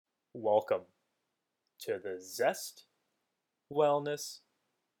Welcome to the Zest Wellness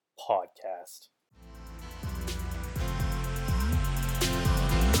Podcast.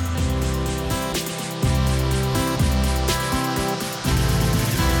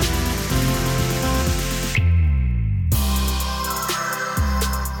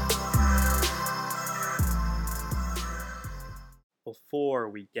 Before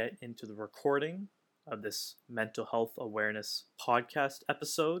we get into the recording of this mental health awareness podcast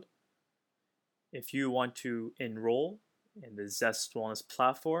episode, if you want to enroll in the Zest Wellness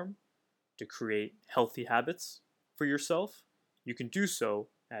platform to create healthy habits for yourself, you can do so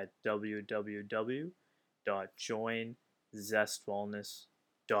at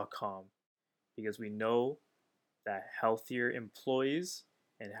www.joinzestwellness.com, because we know that healthier employees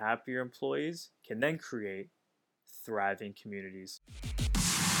and happier employees can then create thriving communities.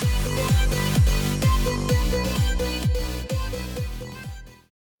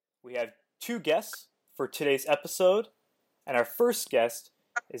 We have two guests for today's episode, and our first guest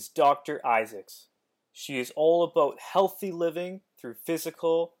is Dr. Isaacs. She is all about healthy living through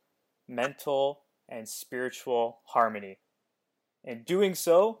physical, mental, and spiritual harmony. In doing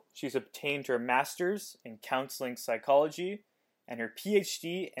so, she's obtained her master's in counseling psychology and her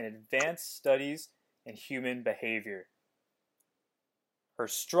PhD in advanced studies in human behavior. Her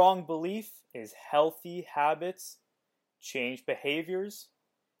strong belief is healthy habits change behaviors,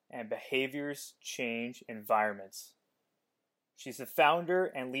 and behaviors change environments. She's the founder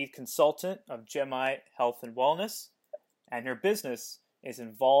and lead consultant of Gemini Health and Wellness, and her business is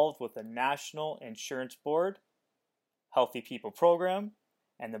involved with the National Insurance Board, Healthy People Program,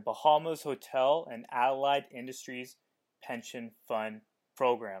 and the Bahamas Hotel and Allied Industries Pension Fund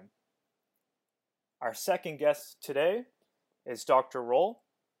Program. Our second guest today is Dr. Roll,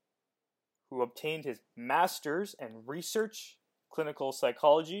 who obtained his master's in research, clinical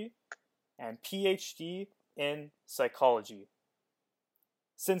psychology, and PhD in psychology.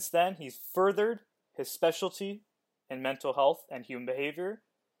 Since then, he's furthered his specialty in mental health and human behavior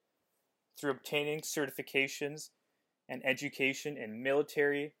through obtaining certifications and education in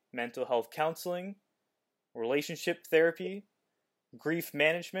military mental health counseling, relationship therapy, grief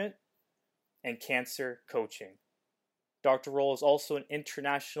management, and cancer coaching. Dr. Roll is also an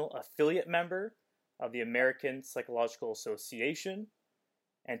international affiliate member of the American Psychological Association,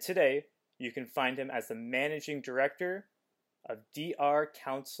 and today you can find him as the managing director of DR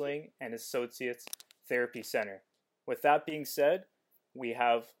Counseling and Associates Therapy Center. With that being said, we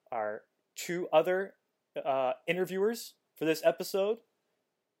have our two other interviewers for this episode,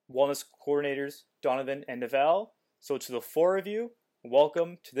 wellness coordinators Donovan and Naval. So to the four of you,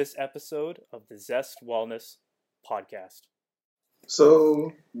 welcome to this episode of the Zest Wellness Podcast.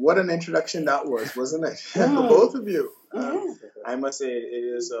 So, what an introduction that was, wasn't it? For both of you. I must say it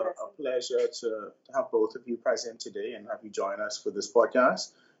is a pleasure to have both of you present today and have you join us for this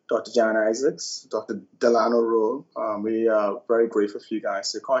podcast. Dr. Jan Isaacs, Dr. Delano Roll, we are very grateful for you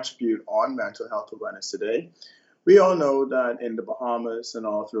guys to contribute on mental health awareness today. We all know that in the Bahamas and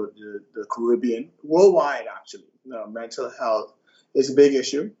all throughout the Caribbean, worldwide actually, mental health is a big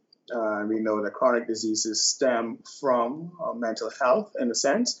issue. We know that chronic diseases stem from mental health in a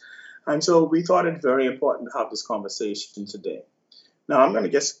sense. And so we thought it very important to have this conversation today. Now, I'm going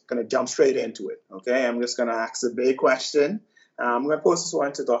to jump straight into it, okay? I'm just going to ask a big question. I'm going to pose this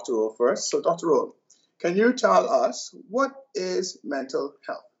one to Dr. Roll first. So, Dr. Roll, can you tell us what is mental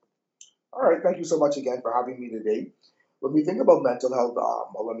health? All right. Thank you so much again for having me today. When we think about mental health,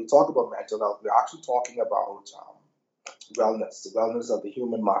 or when we talk about mental health, we're actually talking about wellness, the wellness of the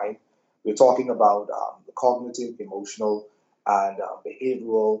human mind. We're talking about the cognitive, emotional, and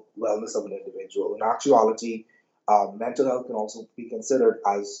behavioral wellness of an individual. In actuality, mental health can also be considered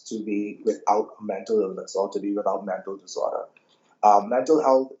as to be without mental illness or to be without mental disorder. Mental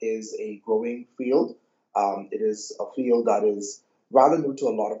health is a growing field. It is a field that is rather new to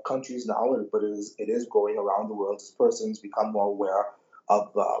a lot of countries now, but it is growing around the world as persons become more aware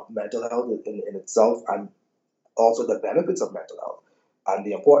of mental health in itself, and also the benefits of mental health and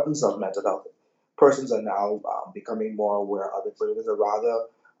the importance of mental health. Persons are now becoming more aware of it, but it is a rather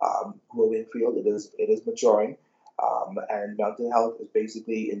growing field. It is maturing, and mental health is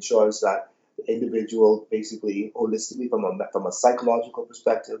basically ensures that the individual basically holistically from a psychological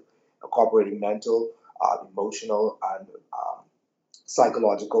perspective, incorporating mental, emotional, and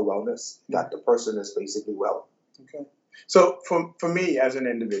psychological wellness, that the person is basically well. Okay. So for me as an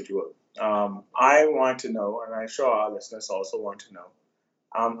individual, I want to know, and I'm sure our listeners also want to know,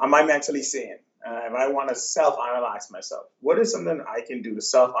 am I mentally sane? If I want to self-analyze myself, what is something I can do to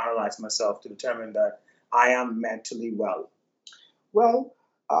self-analyze myself to determine that I am mentally well? Well,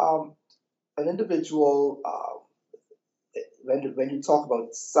 Um, an individual, when you talk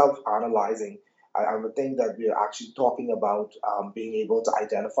about self-analyzing, I would think that we're actually talking about being able to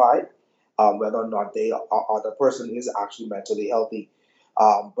identify whether or not they or the person is actually mentally healthy.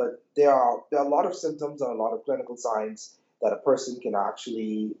 But there are a lot of symptoms and a lot of clinical signs that a person can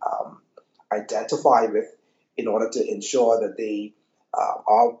actually identify with in order to ensure that they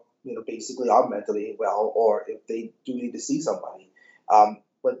are basically are mentally well, or if they do need to see somebody.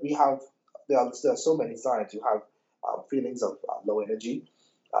 But there are so many signs. You have feelings of low energy,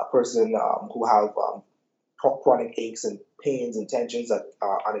 a person who have chronic aches and pains and tensions that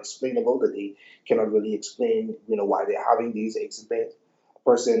are unexplainable, that they cannot really explain, why they're having these aches and pains. A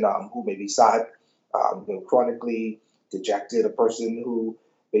person who may be sad, chronically dejected, a person who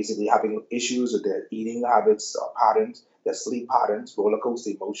basically having issues with their eating habits, patterns, their sleep patterns, roller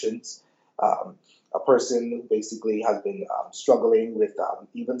coaster emotions. A person who basically has been struggling with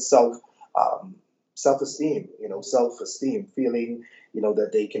even um, self-esteem, self-esteem, feeling, that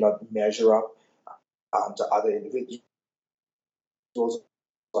they cannot measure up to other individuals.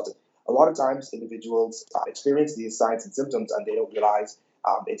 A lot of times, individuals experience these signs and symptoms and they don't realize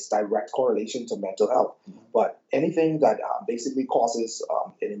its direct correlation to mental health. But anything that basically causes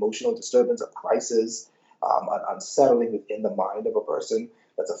an emotional disturbance, a crisis, an unsettling within the mind of a person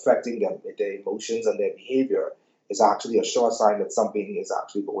that's affecting their emotions and their behavior is actually a sure sign that something is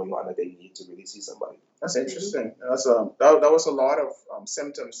actually going on, that they need to really see somebody. That's interesting. That was a lot of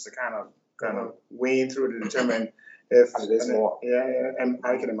symptoms to kind of wade through to determine if And there's more. yeah, and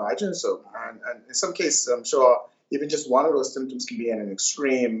I can imagine so. And in some cases, I'm sure even just one of those symptoms can be at an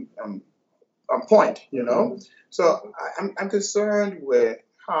extreme point. So I'm concerned with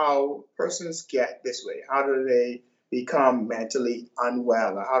how persons get this way. How do they become mentally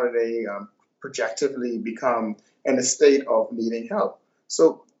unwell? Or how do they projectively become in a state of needing help?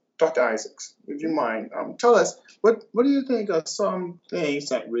 So, Dr. Isaacs, would you mind tell us what do you think are some things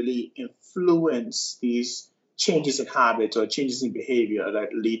that really influence these changes in habits or changes in behavior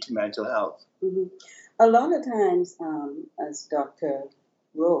that lead to mental health? hmm A lot of times, as Dr.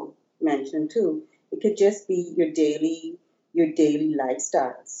 Rowe mentioned too, it could just be your daily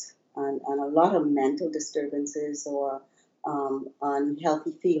lifestyles, and a lot of mental disturbances or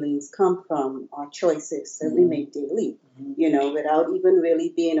unhealthy feelings come from our choices that we make daily. Without even really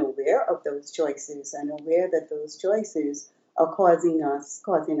being aware of those choices and aware that those choices are causing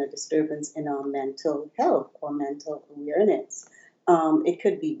a disturbance in our mental health or mental awareness. It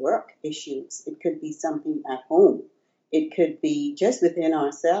could be work issues. It could be something at home. It could be just within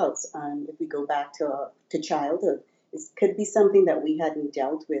ourselves. And if we go back to childhood, it could be something that we hadn't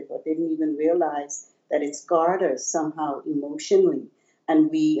dealt with or didn't even realize that it scarred us somehow emotionally.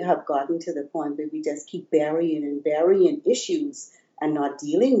 And we have gotten to the point where we just keep burying and burying issues and not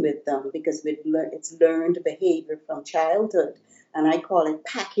dealing with them because it's learned behavior from childhood. And I call it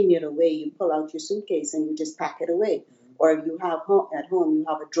packing it away. You pull out your suitcase and you just pack it away. Or if you have at home, you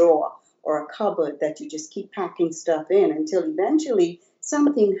have a drawer or a cupboard that you just keep packing stuff in until eventually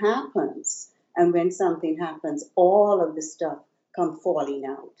something happens. And when something happens, all of the stuff come falling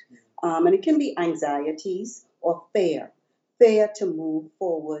out. And it can be anxieties or fear to move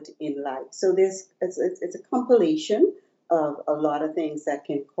forward in life. So it's a compilation of a lot of things that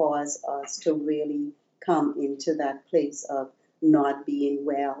can cause us to really come into that place of not being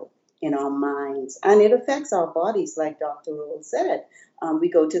well in our minds. And it affects our bodies, like Dr. Rule said. We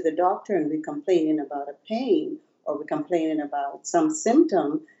go to the doctor and we're complaining about a pain or we're complaining about some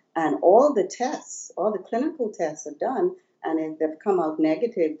symptom, and all the tests, all the clinical tests are done, and if they've come out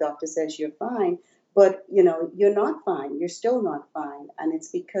negative, doctor says you're fine. But you're not fine. You're still not fine, and it's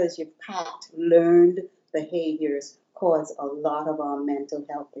because you've packed learned behaviors cause a lot of our mental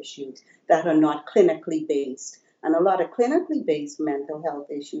health issues that are not clinically based. And a lot of clinically based mental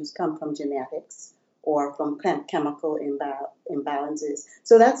health issues come from genetics or from chemical imbalances.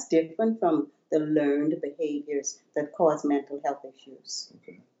 So that's different from the learned behaviors that cause mental health issues.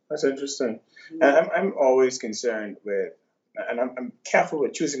 Okay. That's interesting. And I'm always concerned with, and I'm careful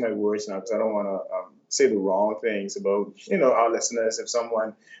with choosing my words now because I don't want to say the wrong things about, our listeners if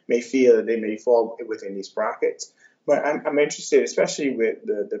someone may feel that they may fall within these brackets. But I'm interested, especially with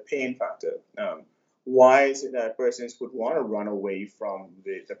the pain factor. Why is it that persons would want to run away from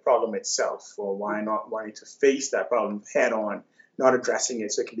the problem itself, or why not wanting to face that problem head on, not addressing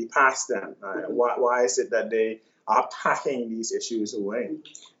it so it can be past them? Why is it that they are packing these issues away?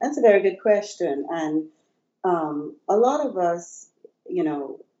 That's a very good question. And a lot of us,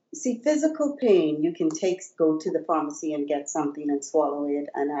 see physical pain, you can go to the pharmacy and get something and swallow it,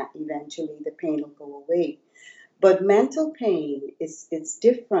 and eventually the pain will go away. But mental pain is it's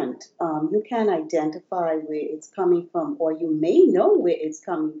different. You can identify where it's coming from, or you may know where it's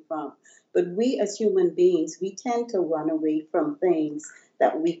coming from. But we as human beings, we tend to run away from things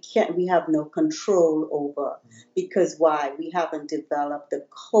that we have no control over, because why? We haven't developed the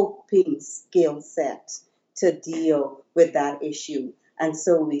coping skill set to deal with that issue. And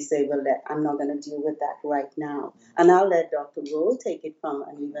so we say, well, I'm not going to deal with that right now. And I'll let Dr. Roll take it from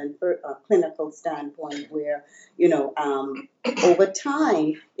an even clinical standpoint, where, over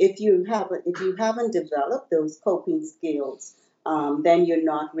time, if you haven't developed those coping skills, then you're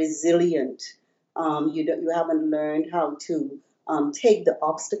not resilient. You haven't learned how to take the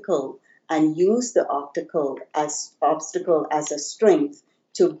obstacle and use the obstacle as a strength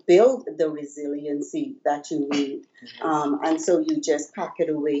to build the resiliency that you need. And so you just pack it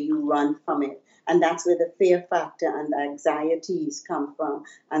away, you run from it. And that's where the fear factor and the anxieties come from,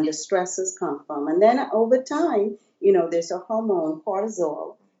 and the stresses come from. And then over time, there's a hormone,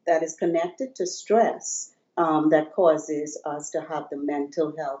 cortisol, that is connected to stress, that causes us to have the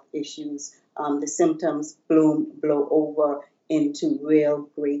mental health issues. The symptoms blow over into real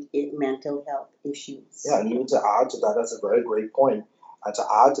great mental health issues. Yeah, and even to add to that, that's a very great point. And to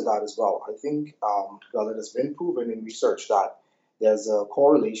add to that as well, I think, well, it has been proven in research that there's a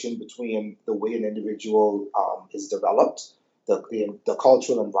correlation between the way an individual is developed, the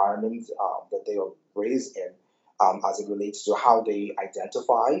cultural environment that they are raised in, as it relates to how they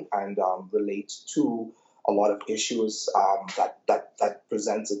identify and relate to a lot of issues that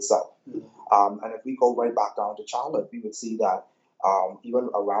presents itself. And if we go right back down to childhood, we would see that even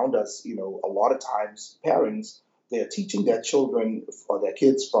around us, a lot of times parents, they're teaching their children or their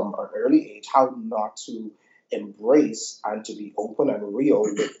kids from an early age how not to embrace and to be open and real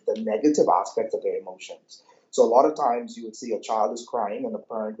with the negative aspects of their emotions. So a lot of times you would see a child is crying and the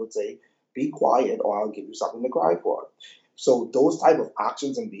parent would say, be quiet or I'll give you something to cry for. So those type of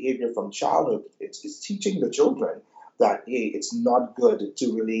actions and behavior from childhood, it's teaching the children that, hey, it's not good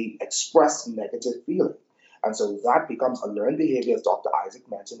to really express negative feelings. And so that becomes a learned behavior, as Dr. Isaac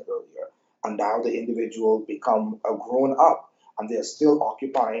mentioned earlier. And now the individual become a grown up and they're still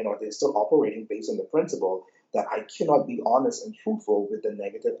occupying or they're still operating based on the principle that I cannot be honest and truthful with the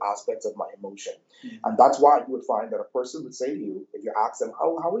negative aspects of my emotion. And that's why you would find that a person would say to you, if you ask them,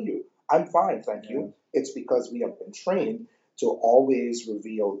 how are you? I'm fine, thank you. It's because we have been trained to always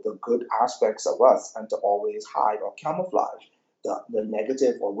reveal the good aspects of us and to always hide or camouflage the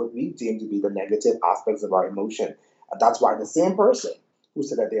negative or what we deem to be the negative aspects of our emotion. And that's why the same person who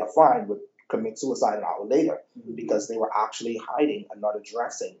said that they are fine would commit suicide an hour later, because they were actually hiding and not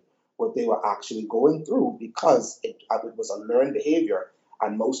addressing what they were actually going through, because it was a learned behavior.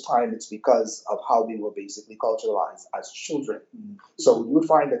 And most time it's because of how we were basically culturalized as children. So you would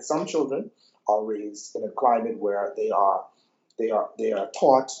find that some children are raised in a climate where they are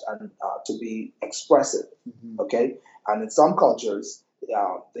taught and to be expressive, okay? And in some cultures,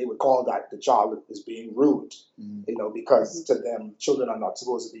 they would call that the child is being rude, because to them, children are not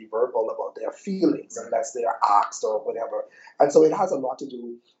supposed to be verbal about their feelings unless they are asked or whatever. And so it has a lot to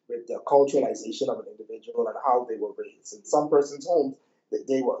do with the culturalization of an individual and how they were raised. In some persons' homes,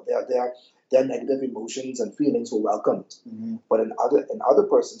 their negative emotions and feelings were welcomed. But in other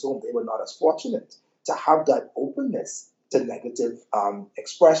persons' homes, they were not as fortunate to have that openness to negative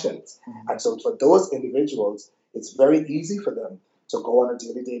expressions. And so for those individuals, it's very easy for them to go on a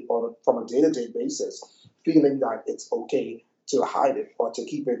from a day-to-day basis, feeling that it's okay to hide it or to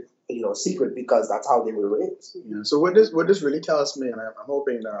keep it, secret, because that's how they were raised. Yeah. So what this really tells me, and I'm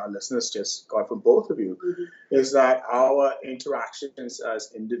hoping that our listeners just got from both of you, is that our interactions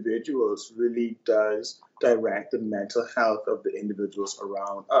as individuals really does direct the mental health of the individuals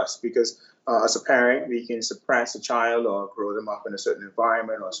around us. Because as a parent, we can suppress a child or grow them up in a certain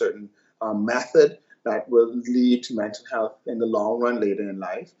environment or a certain method that will lead to mental health in the long run later in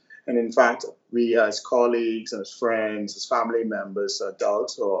life. And in fact, we as colleagues, as friends, as family members,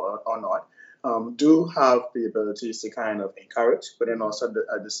 adults or not, do have the abilities to kind of encourage, but then also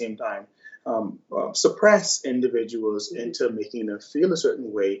at the same time suppress individuals into making them feel a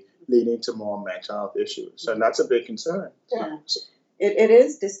certain way, leading to more mental health issues. And that's a big concern. Yeah. So, it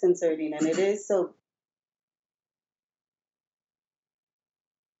is disconcerting, and it is so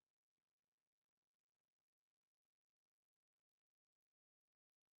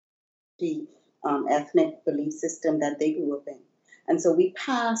the ethnic belief system that they grew up in. And so we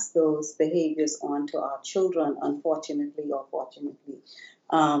pass those behaviors on to our children, unfortunately or fortunately.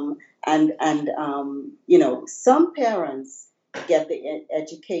 Some parents get the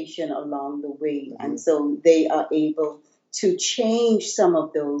education along the way, and so they are able to change some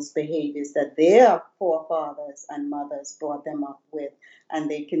of those behaviors that their forefathers and mothers brought them up with,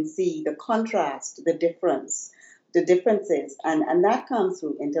 and they can see the contrast, the differences, and that comes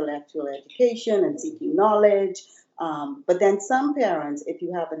through intellectual education and seeking knowledge. But then some parents, if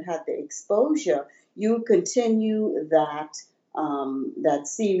you haven't had the exposure, you continue that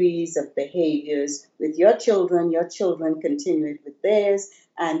series of behaviors with your children continue it with theirs,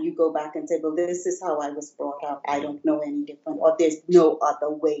 and you go back and say, well, this is how I was brought up. I don't know any different, or there's no other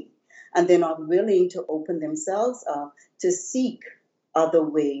way. And they're not willing to open themselves up to seek other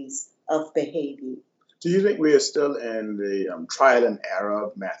ways of behaving. Do you think we are still in the trial and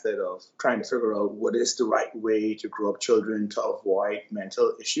error method of trying to figure out what is the right way to grow up children to avoid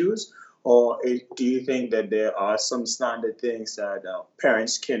mental issues? Or do you think that there are some standard things that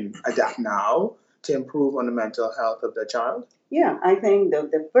parents can adapt now to improve on the mental health of their child? Yeah, I think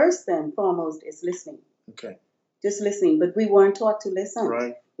the first and foremost is listening. Okay. Just listening. But we weren't taught to listen.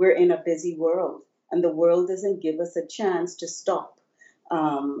 Right. We're in a busy world, and the world doesn't give us a chance to stop.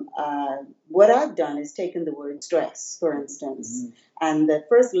 What I've done is taken the word stress, for instance, and the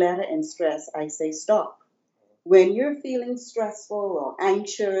first letter in stress, I say stop. When you're feeling stressful or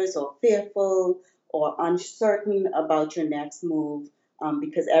anxious or fearful or uncertain about your next move,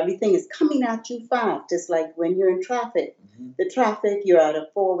 because everything is coming at you fast, it's like when you're in traffic. The traffic, you're at a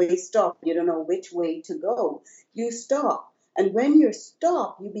four-way stop, you don't know which way to go. You stop. And when you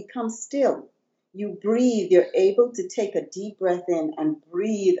stop, you become still. You breathe. You're able to take a deep breath in and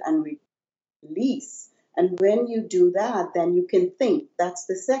breathe and release. And when you do that, then you can think. That's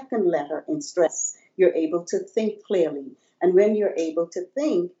the second letter in stress. You're able to think clearly. And when you're able to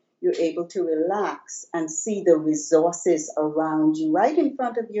think, you're able to relax and see the resources around you right in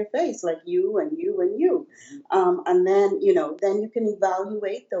front of your face, like you and you and you. And then, then you can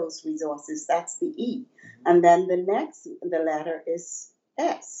evaluate those resources. That's the E. And then the letter is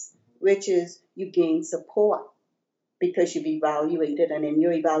S, which is you gain support because you've evaluated. And in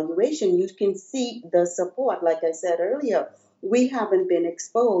your evaluation, you can see the support. Like I said earlier, we haven't been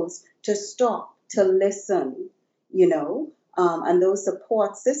exposed to stop, to listen, and those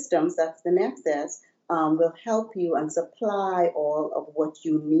support systems, that's the next S, will help you and supply all of what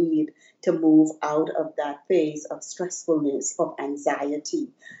you need to move out of that phase of stressfulness, of anxiety.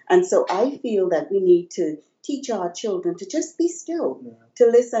 And so I feel that we need to teach our children to just be still, to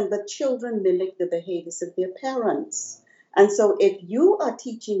listen, but children mimic the behaviors of their parents. And so if you are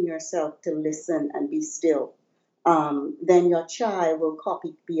teaching yourself to listen and be still, then your child will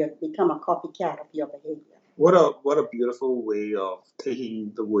become a copycat of your behavior. What a beautiful way of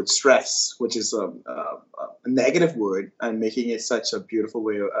taking the word stress, which is a negative word, and making it such a beautiful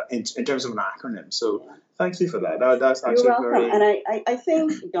way in terms of an acronym. So thank you for that. That's actually You're welcome. very... And I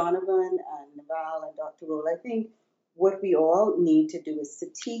think Donovan and Naval and Dr. Roll, I think what we all need to do is to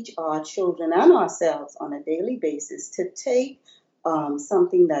teach our children and ourselves on a daily basis to take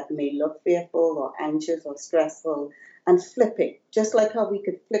something that may look fearful or anxious or stressful and flip it, just like how we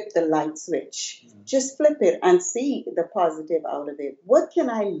could flip the light switch. Just flip it and see the positive out of it. What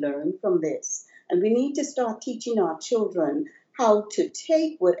can I learn from this? And we need to start teaching our children how to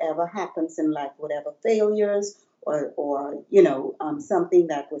take whatever happens in life, whatever failures or something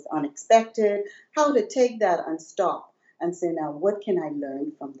that was unexpected, how to take that and stop and say, now, what can I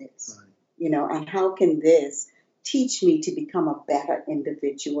learn from this? Right. And how can this teach me to become a better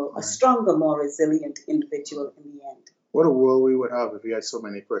individual, a stronger, more resilient individual in the end? What a world we would have if we had so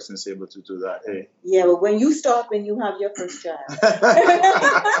many persons able to do that. Hey. Yeah, well, when you start, when you have your first child.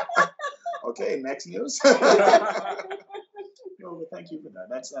 Okay, next news. No, thank you for that.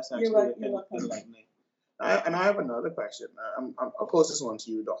 That's actually enlightening. And I have another question. I'll pose this one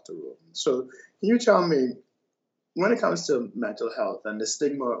to you, Dr. Rowe. So can you tell me, when it comes to mental health and the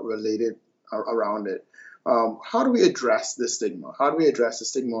stigma related around it, how do we address the stigma? How do we address the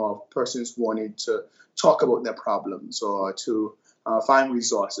stigma of persons wanting to talk about their problems or to find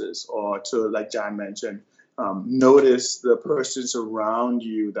resources or to, like Jan mentioned, notice the persons around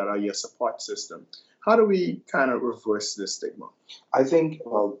you that are your support system? How do we kind of reverse this stigma? I think,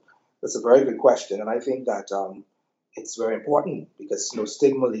 that's a very good question. And I think that it's very important because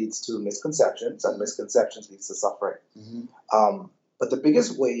stigma leads to misconceptions and misconceptions leads to suffering. But the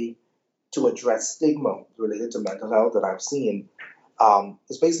biggest way to address stigma related to mental health that I've seen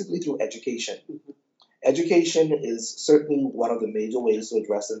is basically through education. Education is certainly one of the major ways to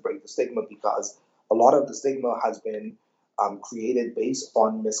address and break the stigma because a lot of the stigma has been created based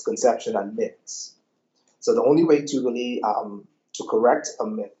on misconception and myths. So the only way to really to correct a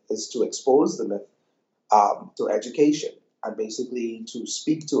myth is to expose the myth to education and basically to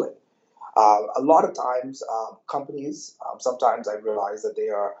speak to it. A lot of times, companies, sometimes I realize that they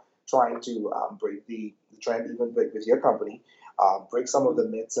are trying to break the trend, even with your company, break some of the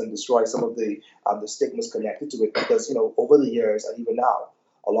myths and destroy some of the stigmas connected to it. Because over the years and even now,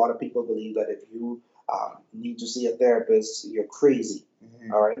 a lot of people believe that if you need to see a therapist, you're crazy.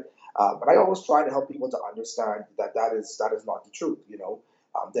 Mhm. All right, but I always try to help people to understand that that is not the truth.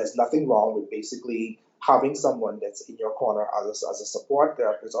 There's nothing wrong with basically having someone that's in your corner as a support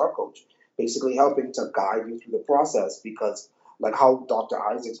therapist or coach, basically helping to guide you through the process. Because, like how Dr.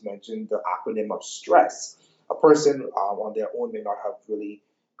 Isaacs mentioned, the acronym of stress, a person on their own may not have really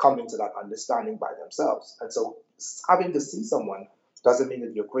come into that understanding by themselves. And so, having to see someone doesn't mean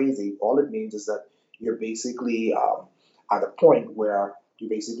that you're crazy. All it means is that you're basically at a point where you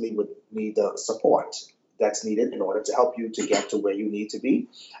basically would need the support that's needed in order to help you to get to where you need to be,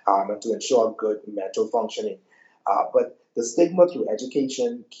 and to ensure good mental functioning. But the stigma through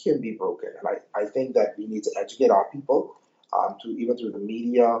education can be broken. And I think that we need to educate our people, even through the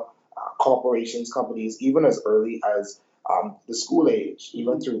media, corporations, companies, even as early as the school age,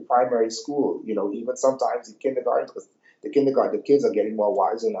 even through primary school, even sometimes in kindergarten, because the kids are getting more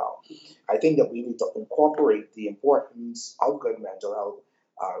wiser now. I think that we need to incorporate the importance of good mental health,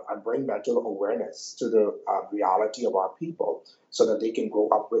 and bring mental awareness to the reality of our people so that they can grow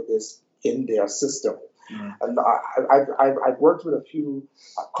up with this in their system. Mhm. And I've worked with a few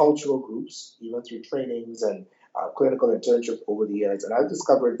cultural groups, even through trainings and clinical internships over the years, and I've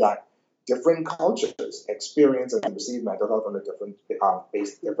discovered that different cultures experience and receive mental health on a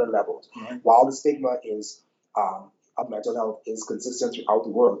different levels. Mhm. While the stigma is of mental health is consistent throughout the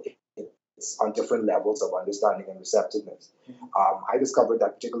world, it's on different levels of understanding and receptiveness. I discovered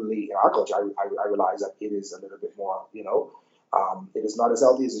that particularly in our culture, I realized that it is a little bit more, it is not as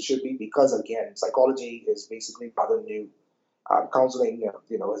healthy as it should be, because again, psychology is basically rather new. Counseling,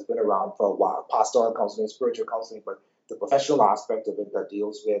 has been around for a while. Pastoral counseling, spiritual counseling, but the professional aspect of it that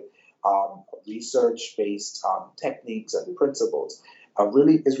deals with research-based techniques and principles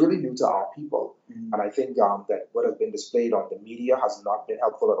really is really new to our people. Mhm. And I think that what has been displayed on the media has not been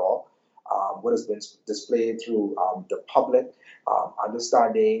helpful at all. What has been displayed through the public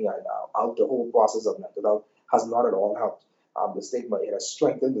understanding and out the whole process of mental health has not at all helped the stigma. It has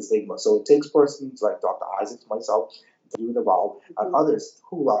strengthened the stigma. So it takes persons like Dr. Isaacs, myself, you, Naval, and others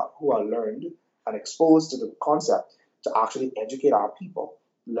who are learned and exposed to the concept to actually educate our people,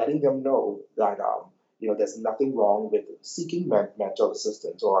 letting them know that there's nothing wrong with seeking mental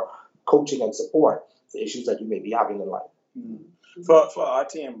assistance or coaching and support for issues that you may be having in life. Mhm. For our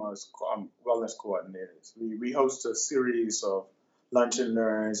team as wellness coordinators, we host a series of lunch and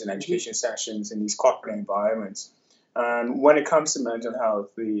learns and education sessions in these corporate environments. And when it comes to mental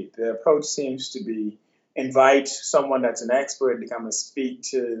health, the approach seems to be invite someone that's an expert to come and speak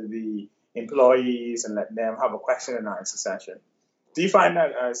to the employees and let them have a question and answer session. Do you find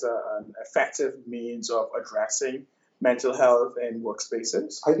that as an effective means of addressing mental health in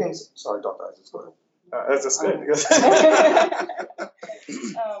workspaces? I think, sorry, Dr. Isaacs, go ahead. That's just good.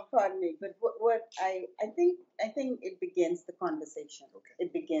 Pardon me, but what I think it begins the conversation. Okay.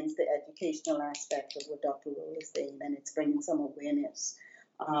 It begins the educational aspect of what Dr. Rowe is saying, and it's bringing some awareness,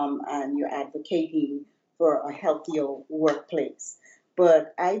 and you're advocating for a healthier workplace.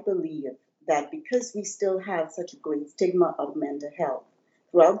 But I believe that because we still have such a great stigma of mental health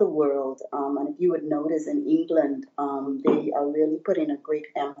throughout the world, and if you would notice in England, they are really putting a great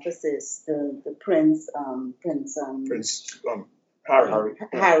emphasis. The Prince, Prince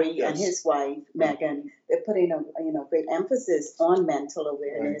Harry Yes. and his wife Meghan, they're putting a great emphasis on mental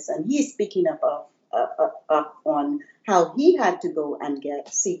awareness, and he's speaking up on how he had to go and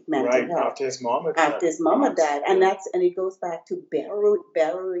seek mental Right help after his mom had died, and it goes back to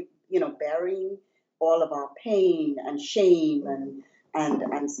burying all of our pain and shame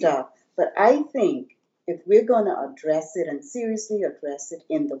and stuff. But I think if we're going to address it and seriously address it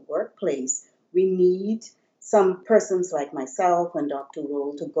in the workplace, we need some persons like myself and Dr.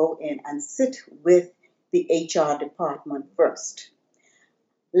 Roll to go in and sit with the HR department first.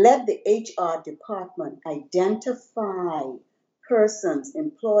 Let the HR department identify persons,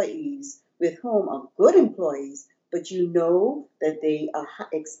 employees with whom are good employees, but you know that they are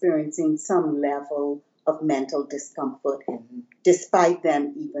experiencing some level of mental discomfort, despite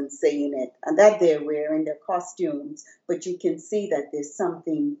them even saying it, and that they're wearing their costumes, but you can see that there's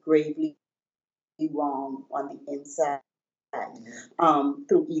something gravely wrong on the inside,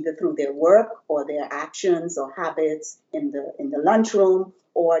 through their work or their actions or habits in the lunchroom,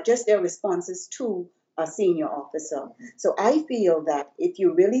 or just their responses to a senior officer. So I feel that if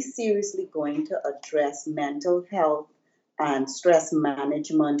you're really seriously going to address mental health and stress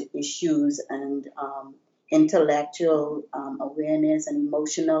management issues and intellectual awareness and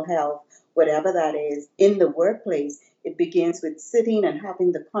emotional health, whatever that is, in the workplace. It begins with sitting and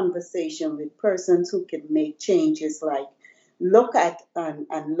having the conversation with persons who can make changes, like look at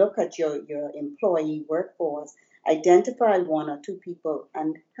and look at your employee workforce, identify one or two people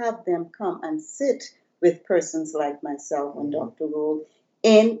and have them come and sit with persons like myself and Dr. Rowe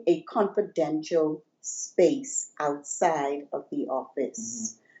in a confidential space outside of the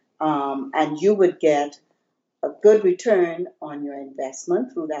office. And you would get a good return on your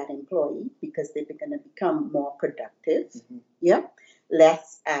investment through that employee because they're going to become more productive. Yeah.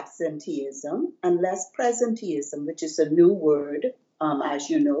 Less absenteeism and less presenteeism, which is a new word, as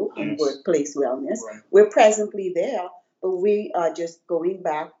you know, in workplace wellness. Right. We're presently there, but we are just going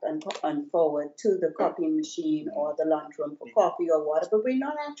back and forward to the copy machine or the lunchroom for coffee or water, but we're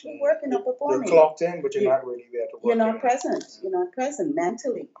not actually working or You're performing. clocked in, but you're not really there to work. You're not present. You're not present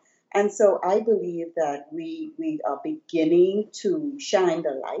mentally. And so I believe that we are beginning to shine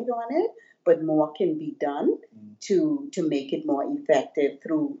the light on it, but more can be done to make it more effective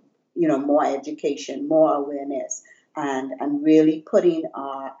through, more education, more awareness, and really putting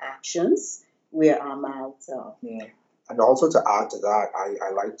our actions where our mouths are. Yeah. And also to add to that,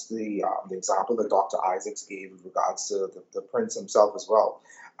 I liked the example that Dr. Isaacs gave with regards to the prince himself as well.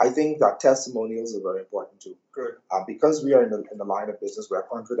 I think that testimonials are very important too. Good. Because we are in the line of business where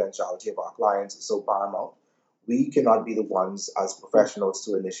confidentiality of our clients is so paramount, we cannot be the ones as professionals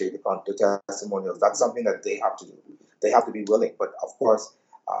to initiate the testimonials. That's something that they have to do. They have to be willing. But of course,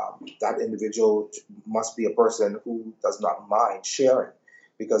 that individual must be a person who does not mind sharing.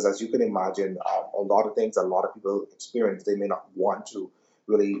 Because as you can imagine, a lot of things that a lot of people experience, they may not want to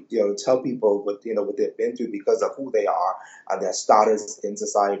really, tell people what they've been through because of who they are and their status in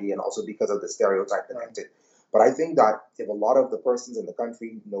society, and also because of the stereotype connected. But I think that if a lot of the persons in the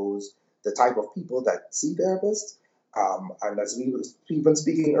country knows the type of people that see therapists, and as we were even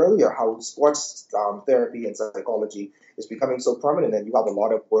speaking earlier, how sports therapy and psychology is becoming so prominent, and you have a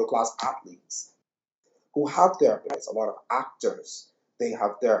lot of world-class athletes who have therapists, a lot of actors, they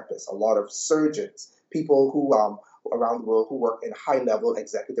have therapists, a lot of surgeons, people who around the world who work in high-level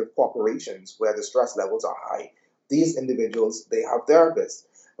executive corporations where the stress levels are high. These individuals, they have therapists.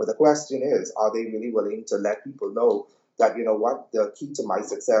 But the question is, are they really willing to let people know that, the key to my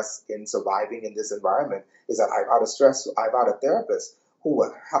success in surviving in this environment is that I've had a therapist who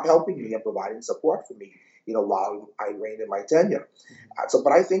was helping me and providing support for me, while I reigned in my tenure.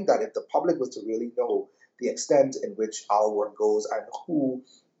 But I think that if the public was to really know the extent in which our work goes and who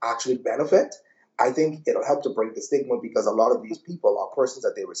actually benefit, I think it'll help to break the stigma, because a lot of these people are persons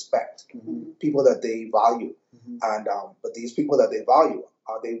that they respect, people that they value. And but these people that they value,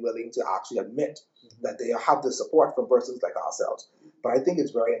 are they willing to actually admit that they have the support from persons like ourselves? But I think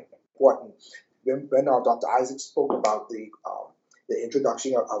it's very important. When Dr. Isaac spoke about the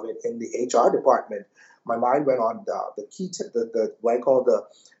introduction of it in the HR department, my mind went on what I call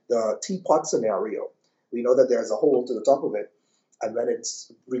the teapot scenario. We know that there's a hole to the top of it, and when it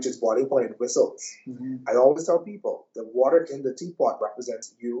reaches boiling point, it whistles. I always tell people the water in the teapot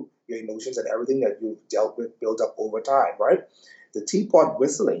represents you, your emotions, and everything that you've dealt with, built up over time, right? The teapot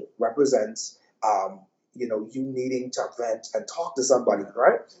whistling represents, you needing to vent and talk to somebody,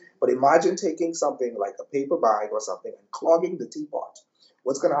 right? But imagine taking something like a paper bag or something and clogging the teapot.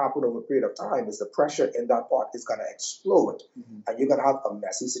 What's going to happen over a period of time is the pressure in that pot is going to explode, and you're going to have a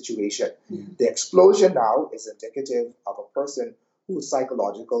messy situation. The explosion now is indicative of a person whose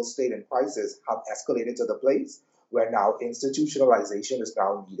psychological state and crisis have escalated to the place where now institutionalization is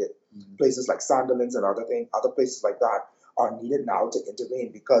now needed. Places like Sandilands and other places like that are needed now to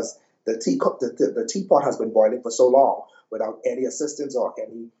intervene, because the teapot has been boiling for so long without any assistance or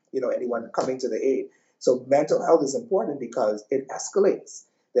anyone coming to the aid. So mental health is important because it escalates.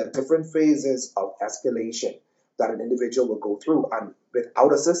 There are different phases of escalation that an individual will go through, and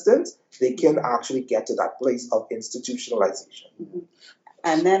without assistance, they can actually get to that place of institutionalization.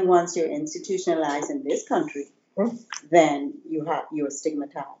 And then once you're institutionalized in this country, then you're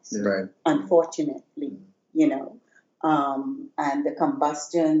stigmatized. Right. Unfortunately, and the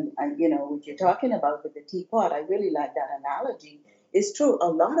combustion, what you're talking about with the teapot, I really like that analogy. It's true. A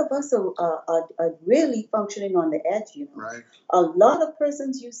lot of us are really functioning on the edge, Right. A lot of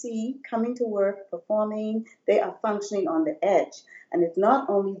persons you see coming to work, performing, they are functioning on the edge. And it's not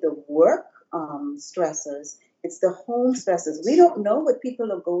only the work stressors, it's the home stressors. We don't know what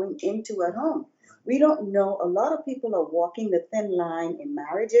people are going into at home. We don't know. A lot of people are walking the thin line in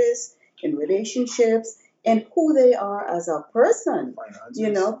marriages, in relationships, and who they are as a person,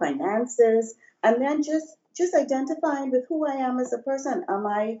 finances, and then just just identifying with who I am as a person. Am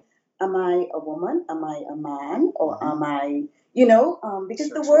I a woman? Am I a man? Or am I, because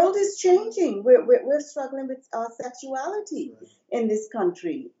the world is changing. We're struggling with our sexuality in this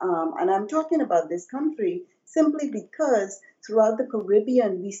country. And I'm talking about this country simply because throughout the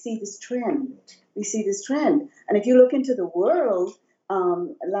Caribbean, we see this trend. We see this trend. And if you look into the world,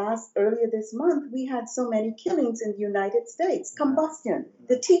 earlier this month, we had so many killings in the United States. Combustion,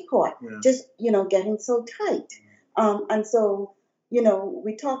 the teapot, just, getting so tight. And so,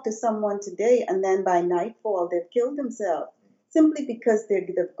 we talked to someone today, and then by nightfall, they've killed themselves simply because they've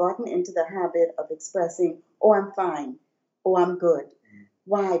gotten into the habit of expressing, oh, I'm fine, oh, I'm good.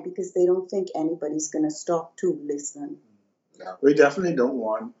 Why? Because they don't think anybody's going to stop to listen. We definitely don't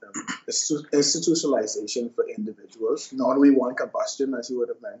want institutionalization for individuals, nor do we want combustion, as you would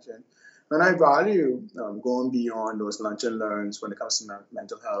have mentioned. And I value going beyond those lunch and learns when it comes to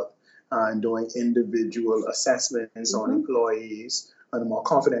mental health and doing individual assessments on employees in a more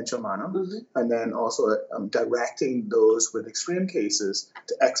confidential manner, and then also directing those with extreme cases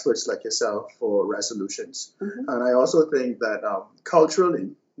to experts like yourself for resolutions. And I also think that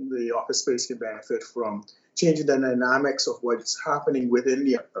culturally, the office space can benefit from changing the dynamics of what's happening within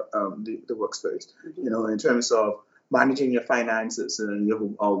the workspace. In terms of managing your finances, and you have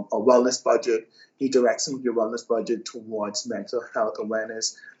a wellness budget. You direct some of your wellness budget towards mental health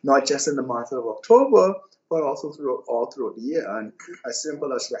awareness, not just in the month of October, but also throughout the year. And as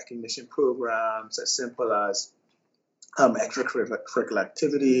simple as recognition programs, as simple as extracurricular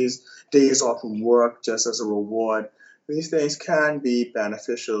activities, days off from work just as a reward. These things can be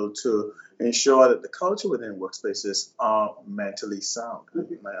beneficial to ensure that the culture within workspaces are mentally sound, and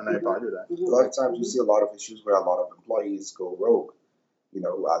I value that. A lot of times you see a lot of issues where a lot of employees go rogue.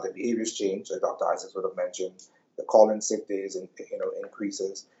 The behaviors change, like Dr. Isaacs would have mentioned. The call-in sick days,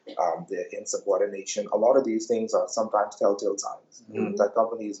 increases. The insubordination. A lot of these things are sometimes telltale signs that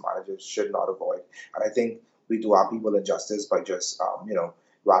companies, managers should not avoid. And I think we do our people injustice by just,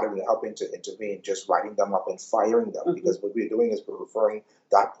 rather than helping to intervene, just writing them up and firing them, because what we're doing is we're referring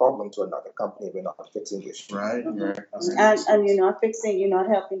that problem to another company. We're not fixing the issue. Right. And you're not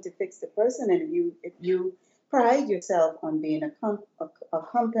helping to fix the person. And if you pride yourself on being a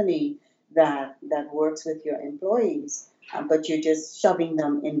company that works with your employees, but you're just shoving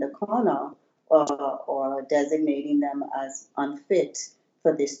them in the corner or designating them as unfit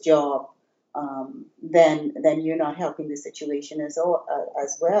for this job, then you're not helping the situation as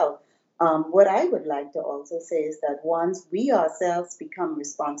well. What I would like to also say is that once we ourselves become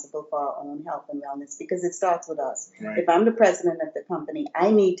responsible for our own health and wellness, because it starts with us. Right. If I'm the president of the company,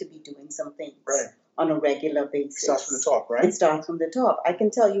 I need to be doing some things on a regular basis. It starts from the top, right? It starts from the top. I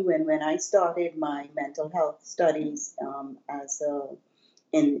can tell you when I started my mental health studies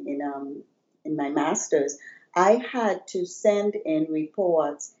in my master's, I had to send in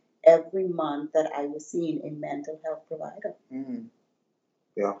reports every month that I was seeing a mental health provider.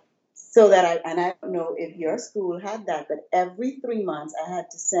 Yeah. So that I don't know if your school had that, but every 3 months I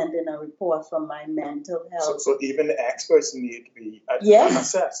had to send in a report from my mental health. So even the experts need to be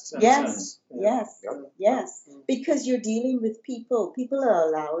assessed. Yes. Because you're dealing with people. People are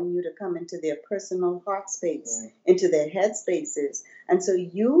allowing you to come into their personal heart space, into their head spaces. And so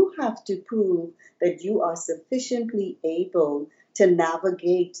you have to prove that you are sufficiently able to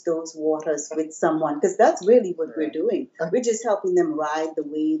navigate those waters with someone, because that's really what we're doing. We're just helping them ride the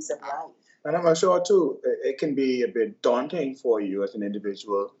waves of life. And I'm sure, too, it can be a bit daunting for you as an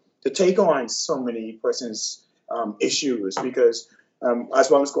individual to take on so many persons' issues, because as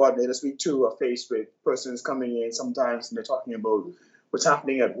wellness coordinators, we, too, are faced with persons coming in sometimes and they're talking about what's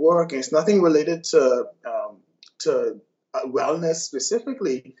happening at work, and it's nothing related to wellness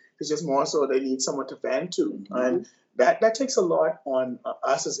specifically. It's just more so they need someone to vent to. And that takes a lot on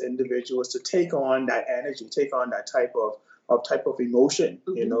us as individuals to take on that energy, take on that type of emotion,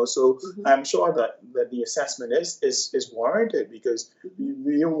 So I'm sure that the assessment is warranted, because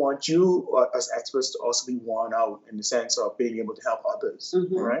we don't want you as experts to also be worn out in the sense of being able to help others,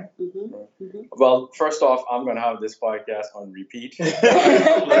 right? Well, first off, I'm going to have this podcast on repeat a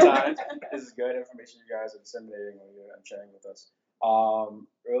couple of times. This is good information you guys are disseminating and sharing with us.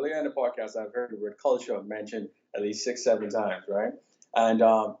 Earlier in the podcast, I've heard the word culture mentioned at least 6-7 times, right? And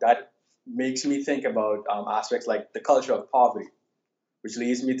that makes me think about aspects like the culture of poverty, which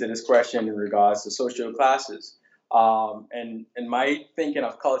leads me to this question in regards to social classes. And in my thinking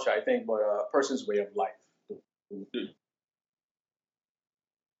of culture, I think about a person's way of life.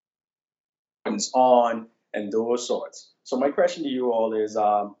 On and those sorts. So my question to you all is,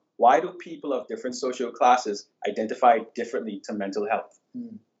 why do people of different social classes identify differently to mental health?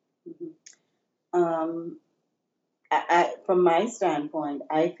 Um, from my standpoint,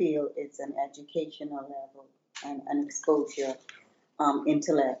 I feel it's an educational level and an exposure,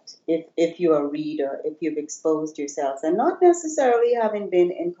 intellect. If you're a reader, if you've exposed yourselves, and not necessarily having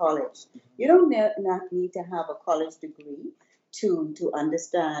been in college, you don't not need to have a college degree to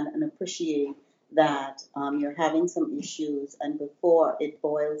understand and appreciate that you're having some issues, and before it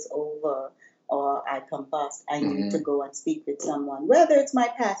boils over or I combust, I need to go and speak with someone, whether it's my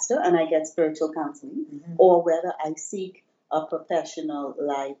pastor and I get spiritual counseling, or whether I seek a professional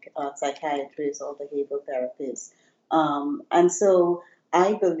like a psychiatrist or behavioral therapist. And so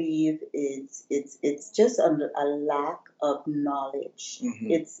I believe it's just a lack of knowledge.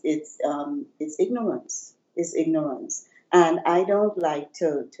 It's ignorance. It's ignorance. And I don't like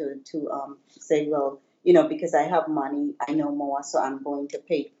to say, well, because I have money, I know more, so I'm going to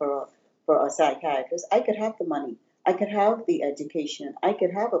pay for a psychiatrist. I could have the money, I could have the education, I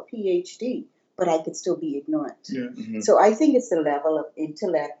could have a PhD, but I could still be ignorant. Yeah. So I think it's the level of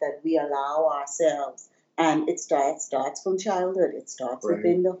intellect that we allow ourselves, and it starts from childhood. It starts Right.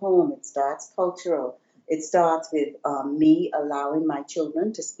 within the home. It starts cultural. It starts with me allowing my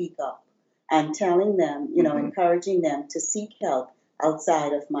children to speak up and telling them, encouraging them to seek help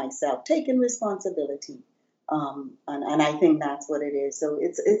outside of myself, taking responsibility. And I think that's what it is. So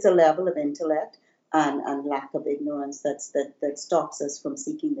it's a level of intellect and lack of ignorance that stops us from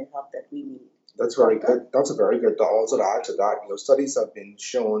seeking the help that we need. That's very good. That's a very good. Also to add to that, studies have been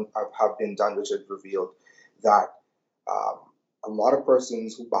shown, have been done, which have revealed that um, a lot of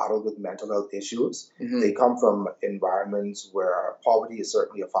persons who battle with mental health issues, they come from environments where poverty is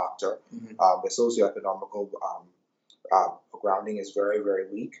certainly a factor. The socioeconomical grounding is very, very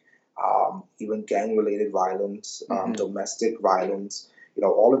weak. Even gang-related violence, domestic violence,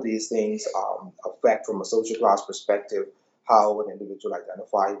 all of these things affect, from a social class perspective, how an individual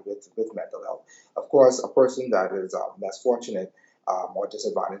identifies with mental health. Of course, a person that is less fortunate or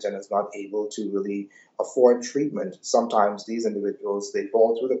disadvantaged and is not able to really afford treatment, sometimes these individuals, they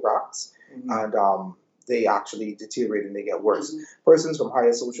fall through the cracks and they actually deteriorate and they get worse. Persons from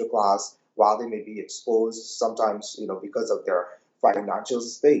higher social class, while they may be exposed, sometimes, because of their financial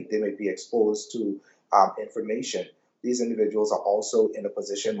state, they may be exposed to information. These individuals are also in a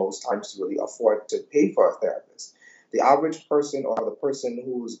position most times to really afford to pay for a therapist. The average person, or the person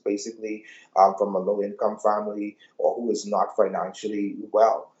who's basically from a low-income family or who is not financially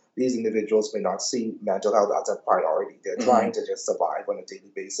well, these individuals may not see mental health as a priority. They're trying to just survive on a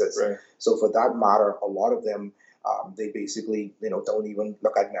daily basis. Right. So for that matter, a lot of them, they basically, don't even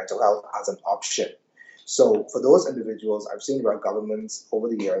look at mental health as an option. So for those individuals, I've seen where governments over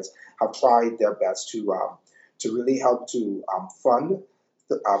the years have tried their best to really help to fund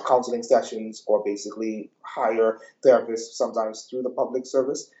counseling sessions, or basically hire therapists, sometimes through the public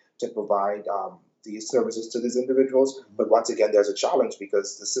service, to provide these services to these individuals. But once again, there's a challenge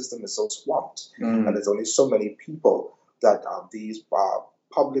because the system is so swamped, and there's only so many people that these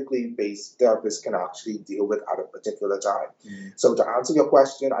publicly based therapists can actually deal with at a particular time. So to answer your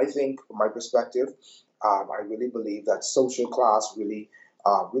question, I think from my perspective, I really believe that social class really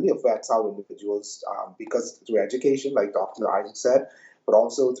affects how individuals, because through education, like Dr. Isaac said, but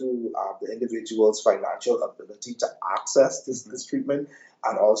also through the individual's financial ability to access this treatment,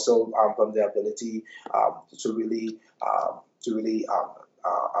 and also from their ability to really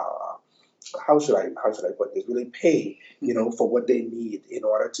how should I put this? Really pay, for what they need in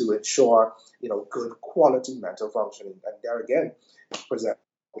order to ensure, good quality mental functioning. And there again, present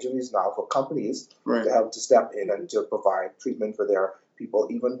opportunities now for companies to help to step in and to provide treatment for their people,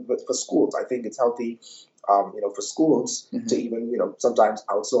 even for schools. I think it's healthy, for schools to even, sometimes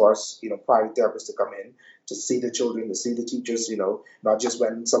outsource, private therapists to come in to see the children, to see the teachers, not just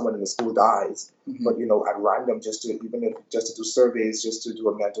when someone in the school dies, but, at random, just to do surveys, just to do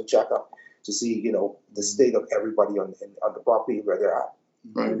a mental checkup, to see, the state of everybody on the property where they're at.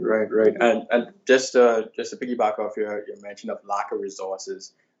 Right. And just to piggyback off your mention of lack of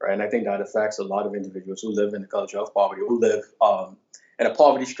resources, right? And I think that affects a lot of individuals who live in the culture of poverty, who live in a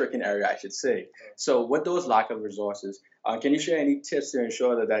poverty-stricken area, I should say. So with those lack of resources, can you share any tips to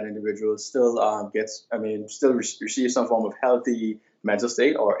ensure that individual still receives some form of healthy mental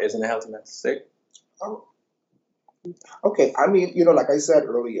state, or is in a healthy mental state? Okay, I mean, like I said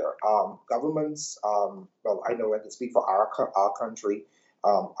earlier, governments, well, I know I can speak for our country,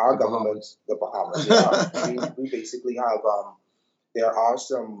 our government, the Bahamas, we basically have, there are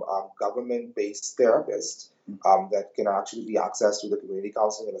some government-based therapists that can actually be accessed through the Community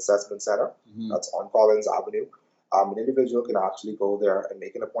Counseling and Assessment Center. That's on Collins Avenue. An individual can actually go there and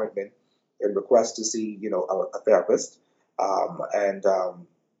make an appointment and request to see, a therapist.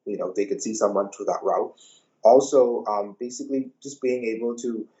 they could see someone through that route. Also, basically just being able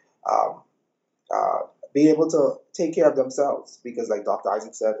to um, uh, be able to take care of themselves, because like Dr.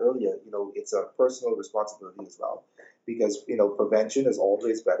 Isaac said earlier, it's a personal responsibility as well, because prevention is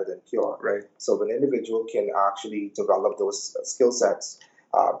always better than cure. Right. So an individual can actually develop those skill sets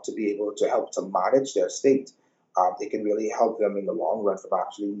to be able to help to manage their state. It can really help them in the long run from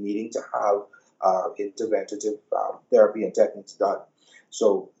actually needing to have interventive therapy and techniques done.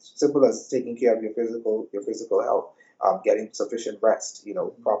 So simple as taking care of your physical health, getting sufficient rest,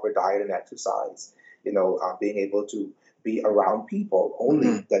 proper diet and exercise, being able to be around people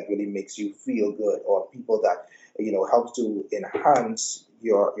only that really makes you feel good, or people that helps to enhance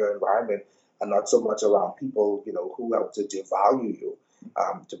your environment, and not so much around people who help to devalue you,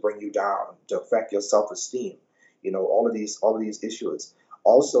 to bring you down, to affect your self-esteem. All of these issues.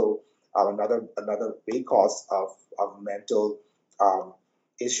 Also, another big cause of mental um,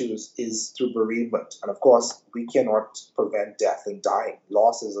 issues is through bereavement. And of course, we cannot prevent death and dying.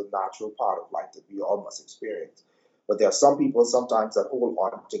 Loss is a natural part of life that we all must experience. But there are some people sometimes that hold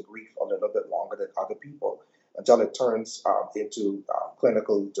on to grief a little bit longer than other people, until it turns into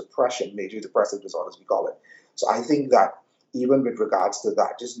clinical depression, major depressive disorders, we call it. So I think that even with regards to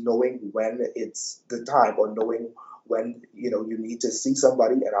that, just knowing when it's the time, or knowing when you need to see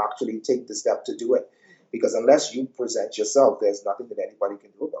somebody and actually take the step to do it, because unless you present yourself, there's nothing that anybody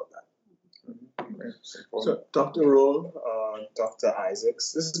can do about that. So, Dr. Roll, Dr.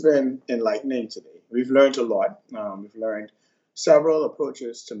 Isaacs, this has been enlightening today. We've learned a lot. We've learned several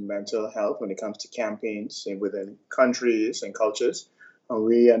approaches to mental health when it comes to campaigns within countries and cultures.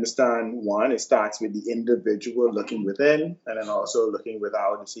 We understand, one, it starts with the individual looking within, and then also looking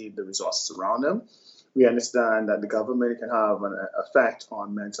without to see the resources around them. We understand that the government can have an effect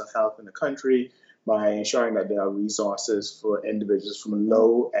on mental health in the country by ensuring that there are resources for individuals from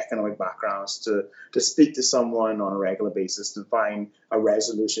low economic backgrounds to speak to someone on a regular basis to find a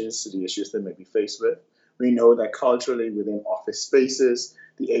resolutions to the issues they may be faced with. We know that culturally within office spaces,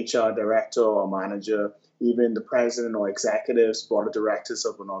 the HR director or manager, even the president or executives, board of directors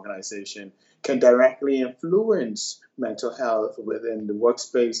of an organization can directly influence mental health within the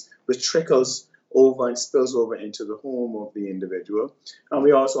workspace, which trickles over and spills over into the home of the individual. And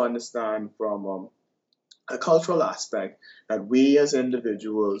we also understand from a cultural aspect that we as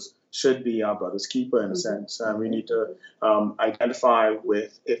individuals should be our brother's keeper in a sense. We need to identify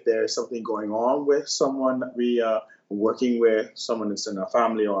with if there is something going on with someone that we are working with, someone that's in our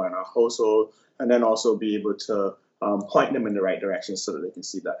family or in our household, and then also be able to point them in the right direction so that they can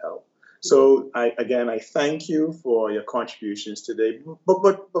see that help. So I thank you for your contributions today.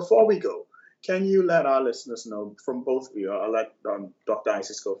 But before we go, can you let our listeners know, from both of you, I'll let Dr.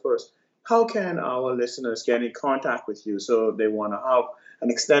 Isaacs go first, how can our listeners get in contact with you so if they want to have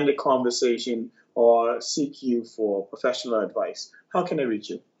an extended conversation or seek you for professional advice? How can they reach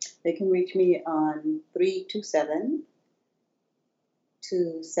you? They can reach me on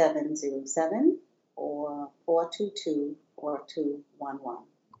 327-2707 or 422-4211.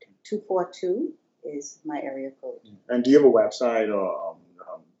 242 is my area code. And do you have a website or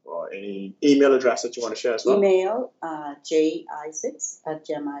any email address that you want to share as well? Email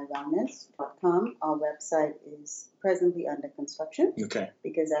jisaacs@gemiwellness.com. Our website is presently under construction. Okay.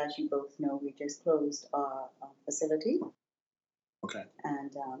 Because as you both know, we just closed our facility. Okay.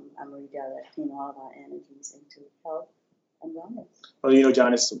 And I'm redirecting all of our energies into health and wellness. Well,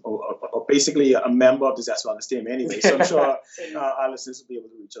 John is basically a member of Disaster Wellness team anyway, so I'm sure our listeners will be able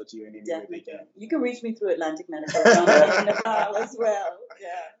to reach out to you in any way they can. You can reach me through Atlantic Medical as well.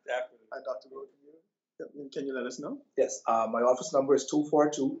 Yeah. Definitely. Dr. Rowe, can you let us know? Yes, my office number is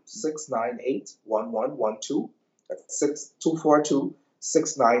 242-698-1112. That's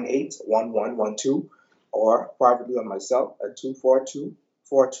 242-698-1112, or privately on myself at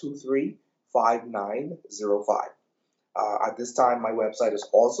 242-423-5905. At this time, my website is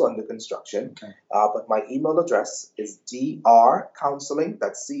also under construction, but my email address is drcounseling,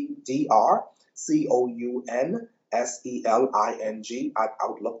 that's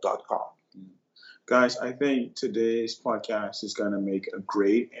CDRCOUNSELING@outlook.com. Guys, I think today's podcast is going to make a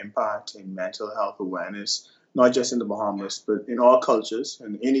great impact in mental health awareness, not just in the Bahamas, but in all cultures,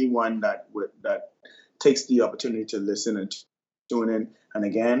 and anyone that takes the opportunity to listen and tune in. And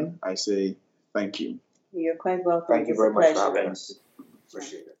again, I say thank you. You're quite welcome. Thank you very much for having us.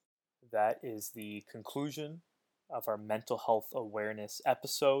 Appreciate it. That is the conclusion of our mental health awareness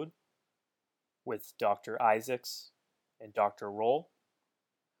episode with Dr. Isaacs and Dr. Roll.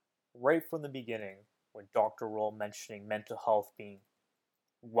 Right from the beginning, when Dr. Roll mentioning mental health being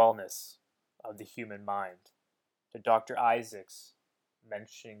wellness of the human mind, to Dr. Isaacs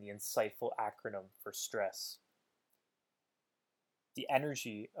mentioning the insightful acronym for stress. The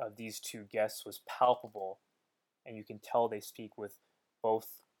energy of these two guests was palpable, and you can tell they speak with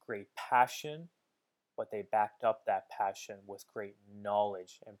both great passion, but they backed up that passion with great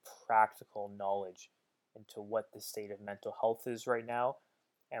knowledge and practical knowledge into what the state of mental health is right now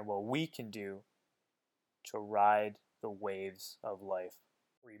and what we can do to ride the waves of life.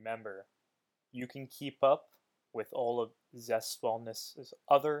 Remember, you can keep up with all of Zest Wellness's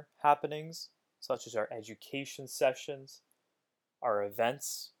other happenings, such as our education sessions, our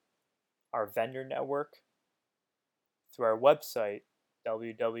events, our vendor network, through our website,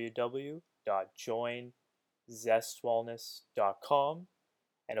 www.joinzestwellness.com.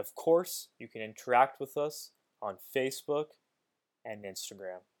 And of course, you can interact with us on Facebook and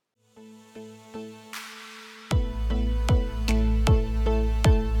Instagram.